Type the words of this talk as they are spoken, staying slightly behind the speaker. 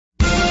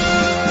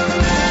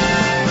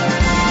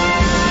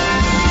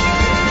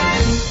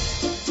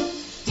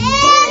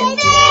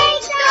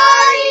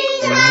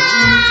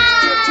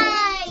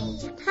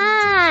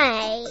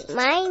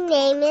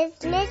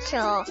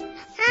special.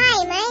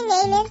 Hi, my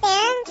name is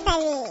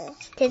Anthony.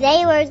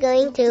 Today we're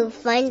going to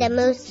find the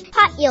most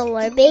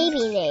popular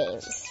baby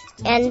names.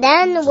 And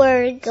then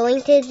we're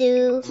going to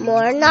do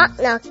more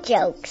knock-knock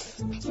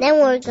jokes. Then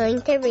we're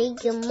going to read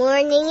Good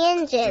Morning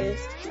Engines.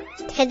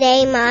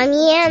 Today,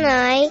 Mommy and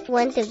I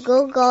went to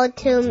Google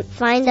to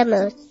find the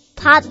most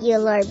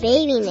popular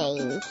baby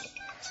names.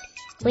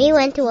 We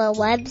went to a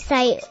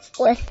website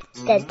with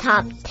the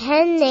top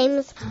 10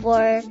 names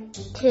for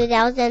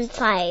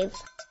 2005.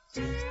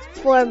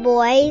 For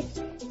boys,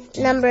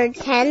 number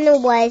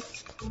 10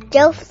 was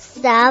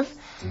Joseph.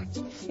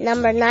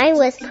 Number 9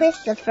 was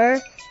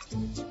Christopher.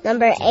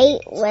 Number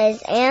 8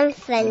 was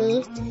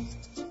Anthony.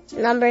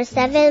 Number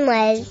 7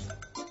 was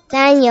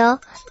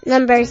Daniel.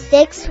 Number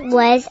 6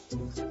 was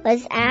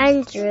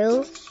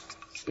Andrew.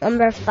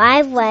 Number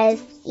 5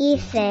 was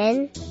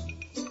Ethan.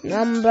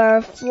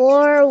 Number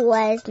 4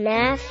 was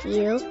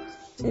Matthew.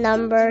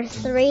 Number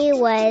 3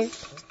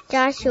 was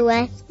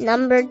Joshua.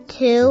 Number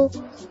 2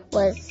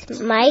 was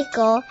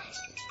Michael.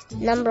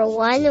 Number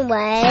 1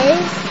 was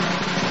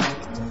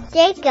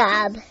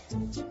Jacob.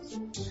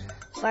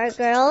 For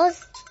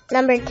girls,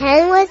 number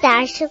 10 was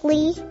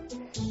Ashley.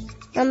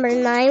 Number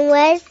 9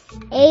 was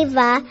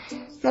Ava.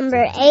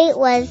 Number 8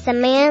 was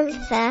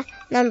Samantha.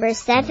 Number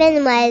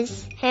 7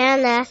 was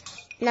Hannah.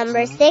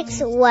 Number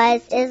 6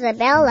 was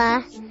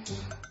Isabella.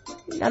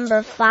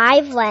 Number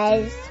 5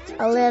 was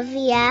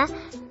Olivia.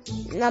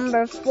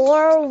 Number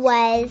 4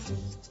 was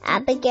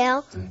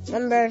Abigail.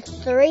 Number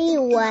 3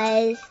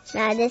 was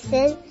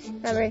Madison.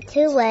 Number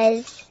 2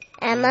 was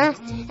Emma.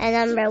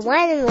 And number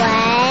 1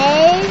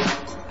 was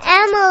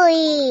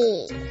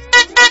Emily.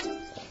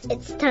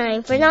 It's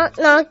time for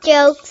knock-knock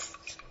jokes.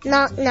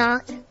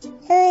 Knock-knock.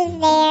 Who's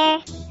there?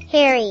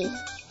 Harry.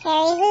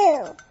 Harry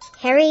who?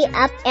 Hurry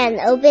up and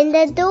open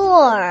the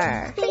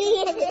door.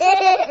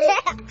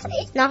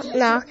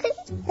 Knock-knock.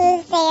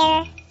 Who's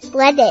there?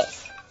 Lettuce.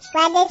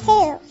 Lettuce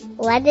who?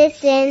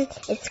 Lettuce in.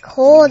 It's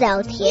cold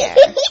out here.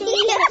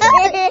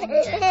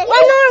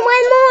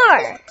 One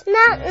more.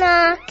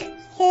 Knock-knock.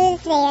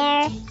 Who's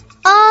there?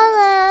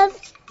 Olive.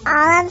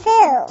 Olive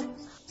who?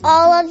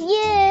 All of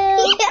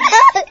you.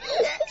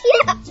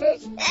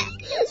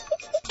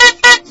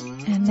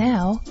 And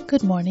now,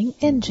 Good Morning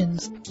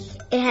Engines.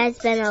 It has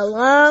been a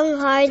long,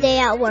 hard day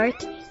at work,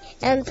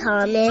 and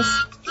Thomas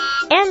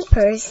and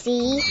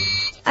Percy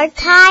are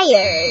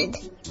tired.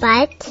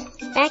 But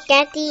back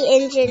at the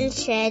engine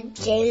shed,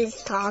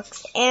 James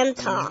talks and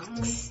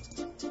talks.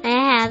 I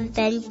have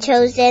been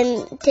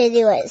chosen to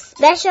do a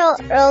special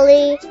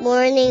early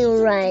morning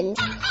run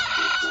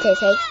to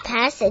take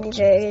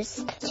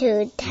passengers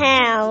to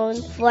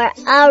town for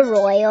a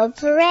royal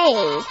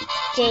parade.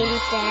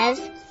 James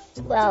says,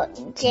 well,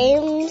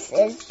 James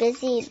is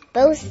busy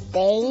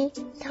boasting.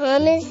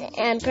 Thomas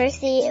and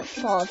Percy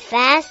fall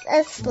fast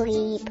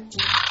asleep.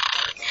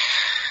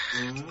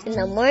 In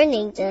the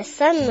morning, the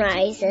sun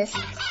rises,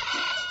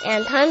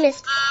 and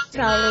Thomas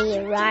probably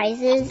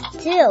rises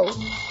too.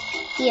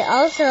 He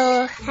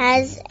also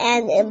has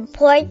an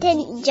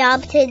important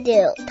job to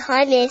do.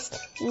 Thomas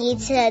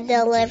needs to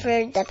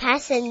deliver the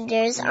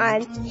passengers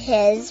on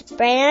his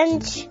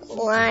branch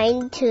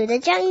line to the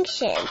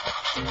junction.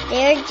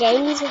 There,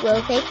 James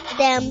will pick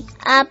them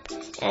up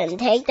and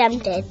take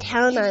them to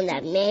town on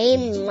the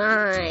main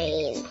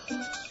line.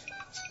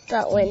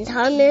 But when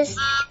Thomas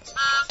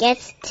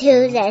gets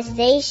to the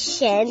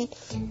station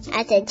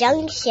at the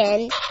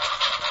junction,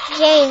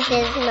 James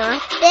is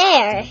not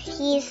there.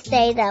 He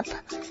stayed up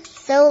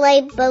so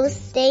late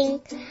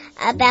boasting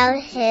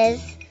about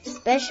his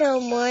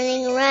special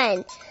morning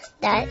run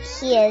that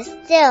he is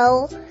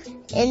still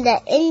in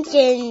the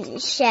engine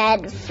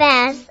shed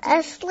fast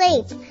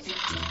asleep.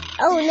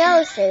 Oh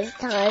no, says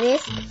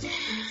Thomas.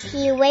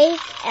 He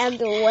waits and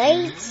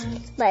waits,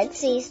 but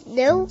sees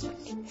no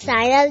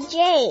sign of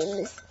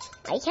James.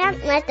 I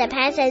can't let the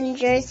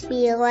passengers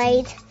be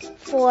late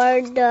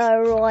for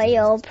the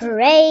royal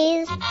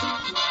parade.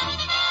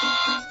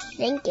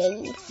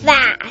 Thinking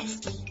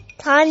fast,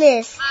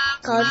 Thomas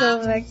calls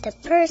over to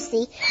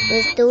Percy,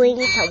 who's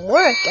doing some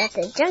work at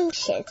the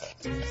junction.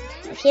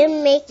 If you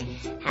make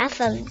half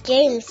of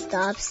James'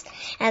 stops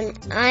and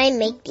I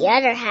make the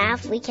other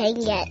half, we can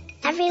get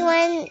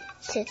everyone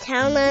to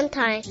town on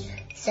time,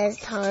 says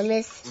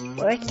Thomas.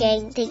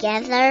 Working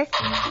together,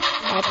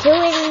 the two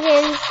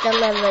engines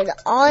delivered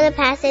all the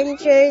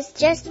passengers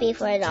just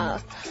before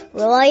the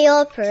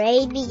royal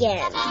parade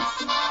begins.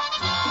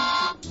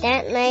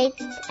 That night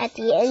at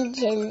the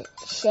engine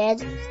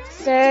shed,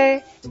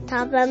 Sir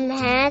Topham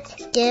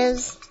Hatt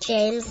gives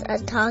James a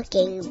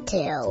talking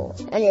to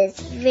and his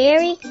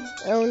very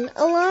own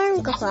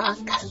alarm clock.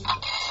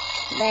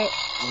 But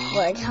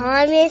for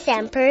Thomas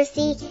and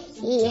Percy,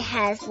 he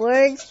has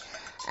words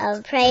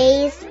of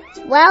praise.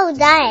 Well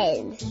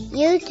done!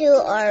 You two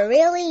are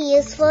really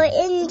useful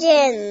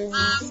engines.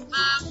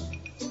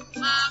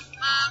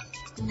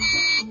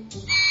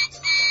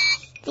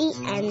 The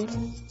end.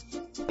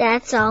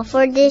 That's all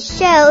for this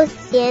show.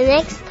 See you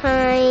next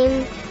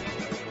time.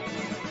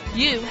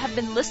 You have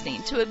been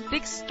listening to a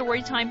Big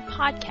Storytime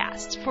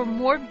podcast. For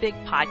more big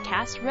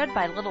podcasts read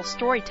by little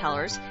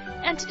storytellers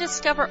and to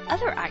discover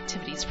other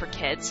activities for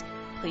kids,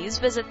 please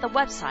visit the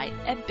website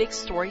at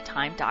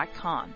BigStoryTime.com.